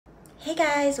Hey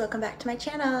guys, welcome back to my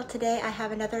channel. Today I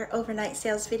have another overnight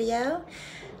sales video,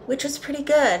 which was pretty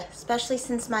good, especially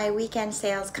since my weekend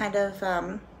sales kind of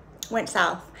went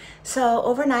south. So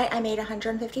overnight I made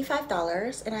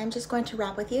 $155 and I'm just going to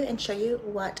wrap with you and show you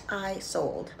what I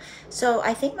sold. So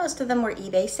I think most of them were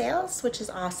eBay sales, which is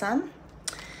awesome.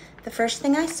 The first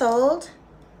thing I sold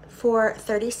for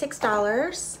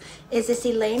 $36 is this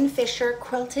Elaine Fisher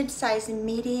quilted size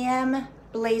medium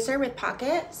blazer with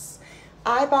pockets.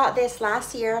 I bought this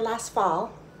last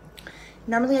fall.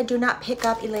 Normally I do not pick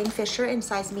up Elaine Fisher in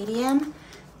size medium,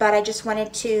 but I just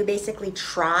wanted to basically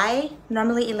try.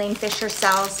 Normally Elaine Fisher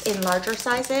sells in larger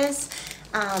sizes,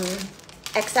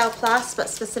 XL plus, but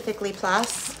specifically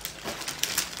plus.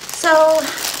 So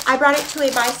I brought it to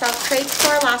a buy-sell trade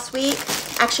store last week,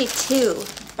 actually two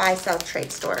buy-sell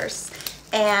trade stores,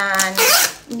 and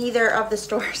neither of the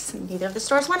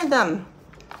stores wanted them.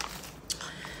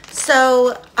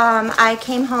 So I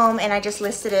came home and I just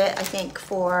listed it, I think,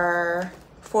 for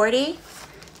 $40.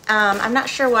 I'm not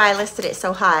sure why I listed it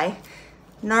so high.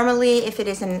 Normally, if it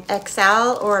is an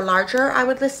XL or larger, I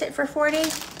would list it for $40.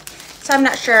 So I'm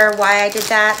not sure why I did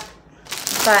that,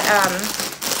 but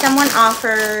someone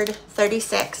offered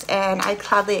 $36 and I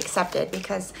gladly accepted,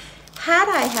 because had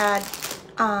I had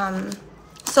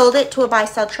sold it to a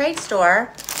buy-sell trade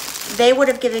store, they would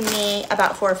have given me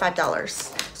about $4 or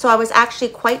 $5. So I was actually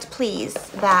quite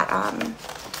pleased that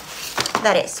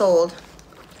that it sold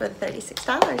for the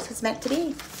 $36. It was meant to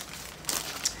be.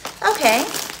 Okay,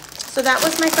 so that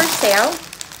was my first sale.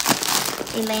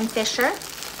 Elaine Fisher.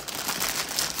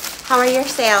 How are your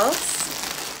sales?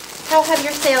 How have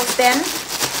your sales been?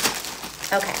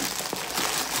 Okay.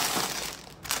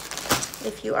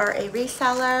 If you are a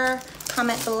reseller,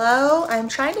 comment below. I'm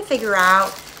trying to figure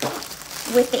out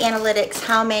with the analytics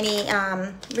how many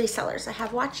resellers I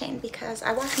have watching, because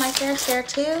I watch my fair share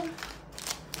too,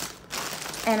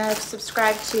 and I've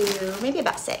subscribed to maybe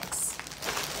about 6.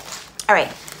 All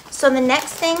right, so the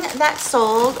next thing that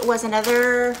sold was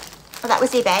another, oh, that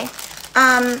was eBay,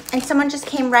 and someone just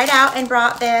came right out and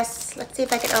brought this. Let's see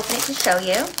if I can open it to show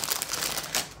you.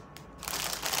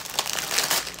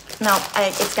 No,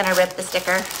 it's gonna rip the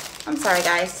sticker. I'm sorry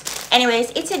guys.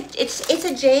 Anyways, it's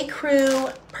a J. Crew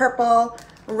purple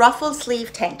ruffled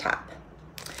sleeve tank top.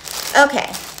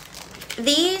 Okay,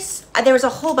 these, there was a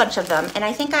whole bunch of them, and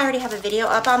I think I already have a video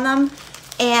up on them,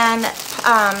 and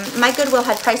my Goodwill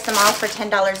had priced them all for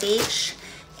 $10 each,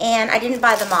 and I didn't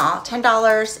buy them all.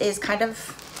 $10 is kind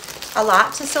of a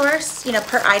lot to source, you know,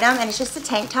 per item, and it's just a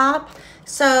tank top.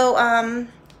 So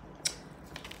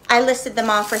I listed them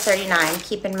all for $39.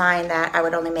 Keep in mind that I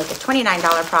would only make a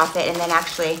 $29 profit, and then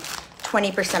actually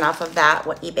 20% off of that,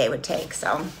 what eBay would take.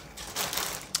 So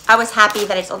I was happy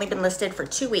that it's only been listed for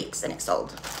 2 weeks and it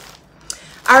sold.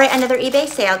 All right, another eBay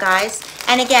sale, guys.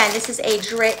 And again, this is a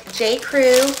J.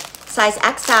 Crew size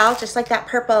XL, just like that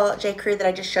purple J. Crew that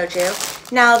I just showed you.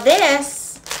 Now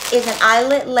this is an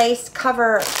eyelet lace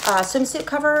cover, swimsuit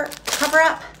cover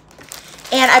up.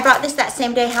 And I bought this that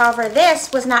same day. However,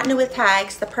 this was not new with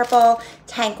tags. The purple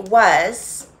tank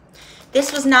was.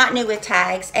 This was not new with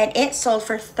tags, and it sold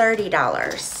for $30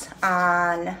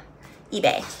 on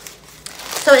eBay.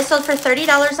 So it sold for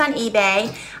 $30 on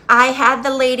eBay. I had the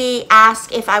lady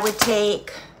ask if I would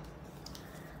take,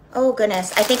 oh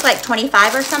goodness, I think like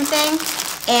 25 or something,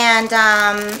 and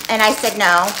I said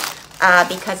no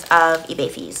because of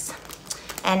eBay fees.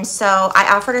 And so I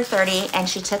offered her 30 and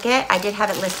she took it. I did have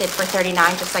it listed for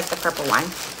 39, just like the purple one,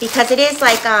 because it is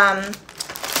like,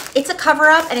 it's a cover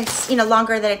up, and it's, you know,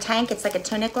 longer than a tank. It's like a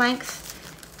tunic length.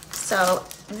 So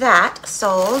that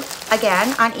sold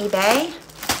again on eBay.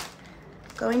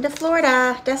 Going to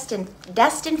Florida, Destin,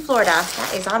 Florida.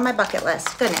 That is on my bucket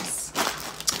list. Goodness.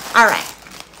 All right.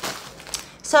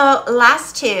 So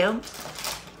last two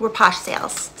were Posh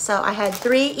sales. So I had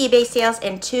 3 eBay sales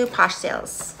and 2 Posh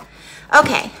sales.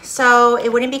 Okay, so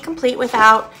it wouldn't be complete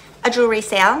without a jewelry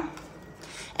sale.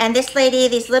 And this lady,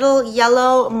 these little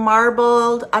yellow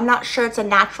marbled, I'm not sure, it's a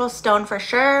natural stone for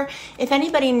sure. If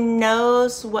anybody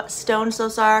knows what stones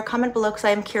those are, comment below, because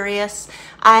I am curious.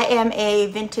 I am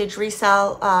a vintage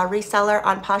reseller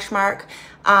on Poshmark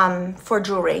for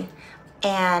jewelry.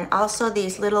 And also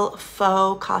these little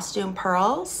faux costume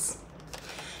pearls.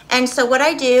 And so what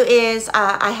I do is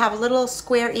I have little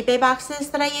square eBay boxes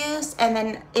that I use, and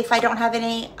then if I don't have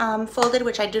any folded,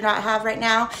 which I do not have right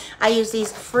now, I use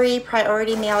these free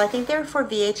priority mail. I think they were for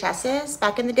VHSs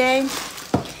back in the day.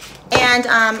 And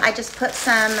I just put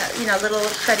some, you know, little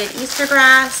shredded Easter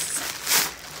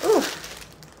grass. Ooh.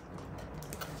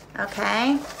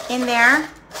 Okay, in there,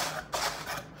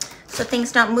 so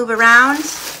things don't move around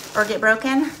or get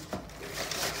broken.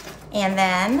 And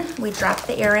then we drop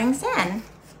the earrings in.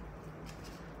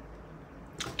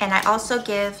 And I also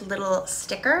give little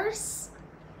stickers.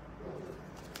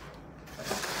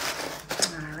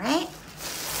 All right.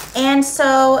 And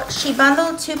so she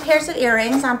bundled 2 pairs of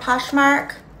earrings on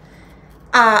Poshmark.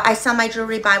 I sell my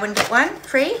jewelry buy one, get one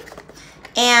free.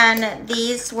 And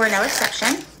these were no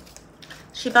exception.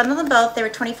 She bundled them both. They were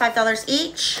 $25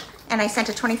 each. And I sent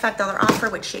a $25 offer,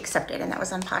 which she accepted, and that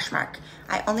was on Poshmark.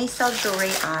 I only sell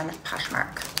jewelry on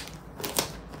Poshmark.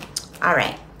 All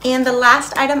right. And the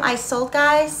last item I sold,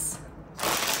 guys,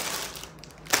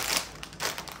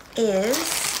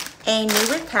 is a new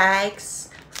with tags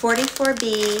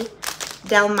 44B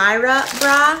Delmira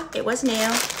bra. It was new.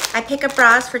 I pick up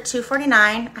bras for $2.49.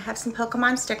 I have some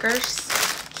Pokemon stickers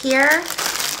here.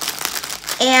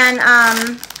 And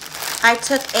I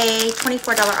took a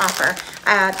 $24 offer.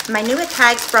 My new with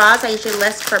tags bras I usually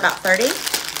list for about $30.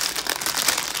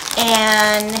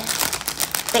 And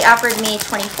they offered me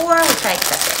 $24, which I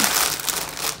accepted.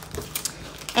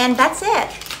 And that's it.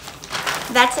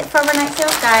 That's it for overnight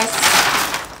sales, guys.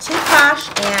 2 Posh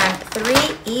and 3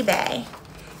 eBay.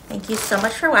 Thank you so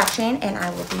much for watching, and I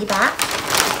will be back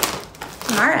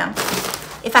tomorrow.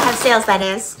 If I have sales, that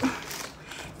is.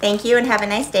 Thank you, and have a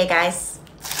nice day, guys.